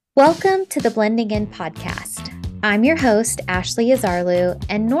Welcome to the Blending In podcast. I'm your host, Ashley Azarlu,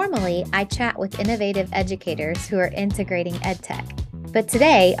 and normally I chat with innovative educators who are integrating EdTech. But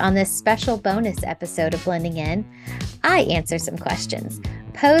today, on this special bonus episode of Blending In, I answer some questions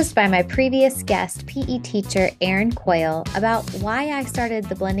posed by my previous guest, PE teacher Aaron Coyle, about why I started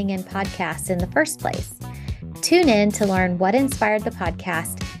the Blending In podcast in the first place. Tune in to learn what inspired the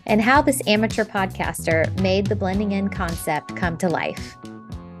podcast and how this amateur podcaster made the Blending In concept come to life.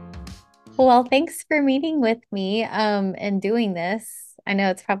 Well, thanks for meeting with me and doing this. I know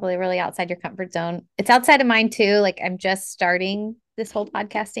it's probably really outside your comfort zone. It's outside of mine too. Like I'm just starting this whole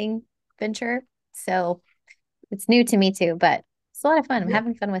podcasting venture. So it's new to me too, but it's a lot of fun. I'm Yeah.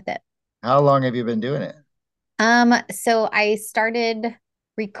 having fun with it. How long have you been doing it? So I started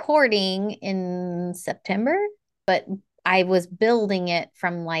recording in September, but I was building it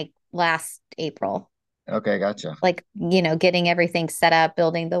from like last April. Okay, gotcha. Like, getting everything set up,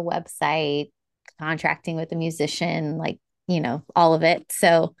 building the website, contracting with the musician, like, all of it.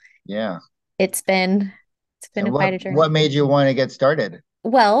 So Yeah. it's been it's been And a what quite a what journey. made you want to get started?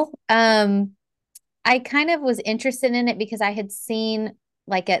 Well, I kind of was interested in it because I had seen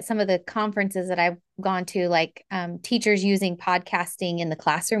like at some of the conferences that I've gone to, like teachers using podcasting in the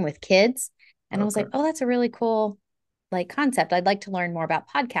classroom with kids. And I was Okay. like, oh, that's a really cool like concept. I'd like to learn more about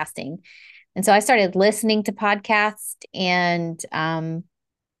podcasting. And so I started listening to podcasts and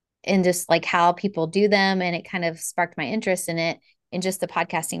just like how people do them. And it kind of sparked my interest in it in just the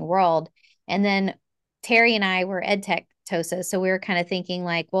podcasting world. And then Terry and I were ed tech TOSA. So we were kind of thinking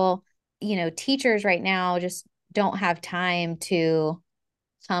like, well, teachers right now just don't have time to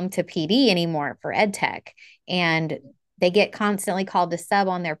come to PD anymore for ed tech. And they get constantly called to sub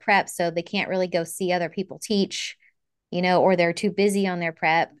on their prep. So they can't really go see other people teach, or they're too busy on their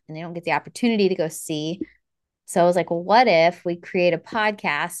prep and they don't get the opportunity to go see. So I was like, well, what if we create a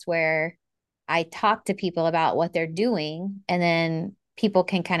podcast where I talk to people about what they're doing and then people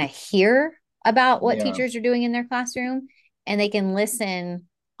can kind of hear about what Yeah. teachers are doing in their classroom and they can listen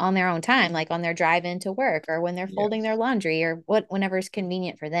on their own time, like on their drive into work or when they're folding Yes. their laundry or whenever is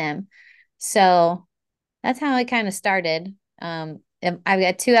convenient for them. So that's how it kind of started. I've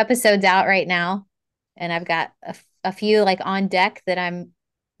got 2 episodes out right now and I've got a few like on deck that I'm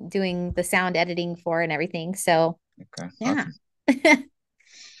doing the sound editing for and everything. So Okay. yeah. Awesome.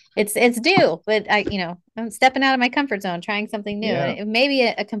 It's due, but I'm stepping out of my comfort zone, trying something new. Yeah. It may be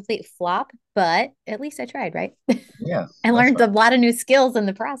a complete flop, but at least I tried, right? Yeah. I That's learned a fine. lot of new skills in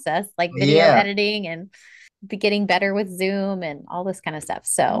the process, like video Yeah. editing and getting better with Zoom and all this kind of stuff.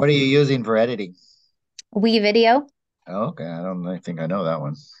 So What are you using for editing? we video. Okay. I think I know that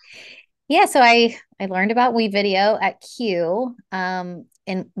one. Yeah, so I learned about WeVideo at Q.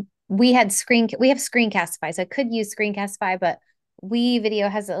 And we have Screencastify, so I could use Screencastify, but WeVideo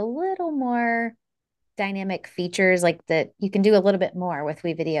has a little more dynamic features like that you can do a little bit more with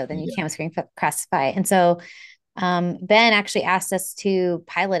WeVideo than you Yeah. can with Screencastify. And so Ben actually asked us to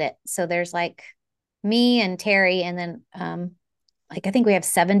pilot it. So there's like me and Terry, and then like I think we have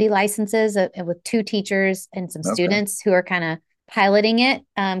 70 licenses with 2 teachers and some Okay. students who are kind of piloting it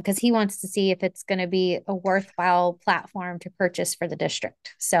because he wants to see if it's going to be a worthwhile platform to purchase for the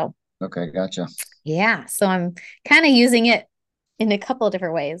district. So Okay. Gotcha. yeah, so I'm kind of using it in a couple of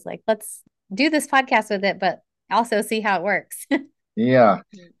different ways. Like let's do this podcast with it, but also see how it works. Yeah.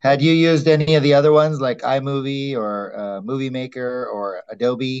 Had you used any of the other ones like iMovie or Movie Maker or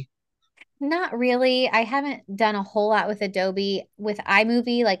Adobe? Not really. I haven't done a whole lot with Adobe. With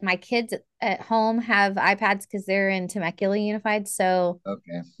iMovie, like my kids at home have iPads because they're in Temecula Unified. So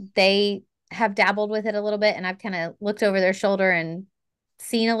Okay. they have dabbled with it a little bit and I've kind of looked over their shoulder and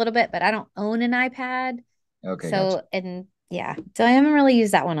seen a little bit, but I don't own an iPad. Okay. Gotcha. So, and yeah, so I haven't really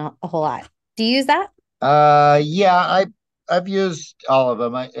used that one a whole lot. Do you use that? Yeah, I've used all of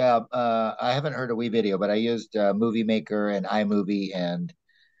them. I haven't heard of WeVideo, but I used Movie Maker and iMovie, and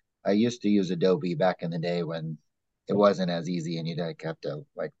I used to use Adobe back in the day when it wasn't as easy, and you'd like have to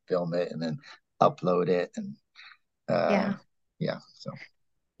like film it and then upload it, and uh, Yeah. yeah. So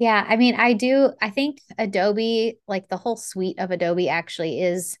Yeah. I think Adobe, like the whole suite of Adobe actually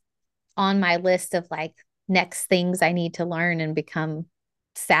is on my list of like next things I need to learn and become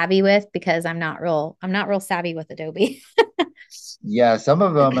savvy with because I'm not real savvy with Adobe. yeah, some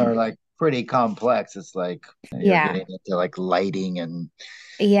of them are like pretty complex. It's like you're Yeah. getting into like lighting and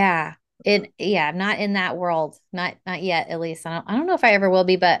Yeah. I'm not in that world. Not yet, at least. I don't know if I ever will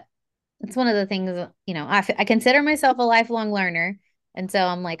be, but it's one of the things, I consider myself a lifelong learner. And so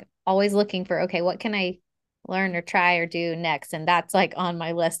I'm like always looking for, okay, what can I learn or try or do next? And that's like on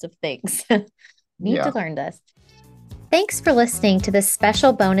my list of things. Need to yeah. learn this. Thanks for listening to this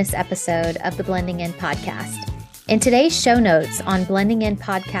special bonus episode of the Blending In Podcast. In today's show notes on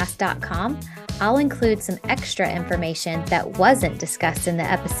blendinginpodcast.com, I'll include some extra information that wasn't discussed in the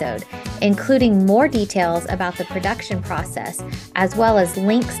episode, including more details about the production process, as well as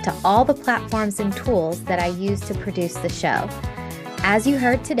links to all the platforms and tools that I use to produce the show. As you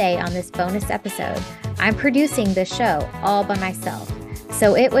heard today on this bonus episode, I'm producing this show all by myself,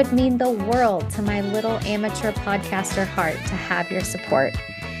 so it would mean the world to my little amateur podcaster heart to have your support.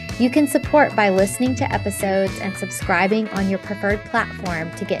 You can support by listening to episodes and subscribing on your preferred platform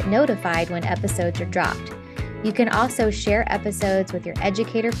to get notified when episodes are dropped. You can also share episodes with your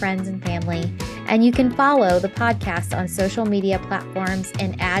educator friends and family, and you can follow the podcast on social media platforms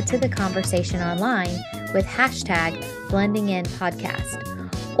and add to the conversation online with hashtag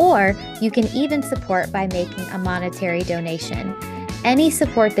BlendingInPodcast. Or you can even support by making a monetary donation. Any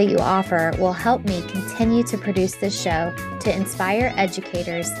support that you offer will help me continue to produce this show to inspire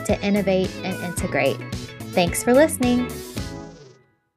educators to innovate and integrate. Thanks for listening.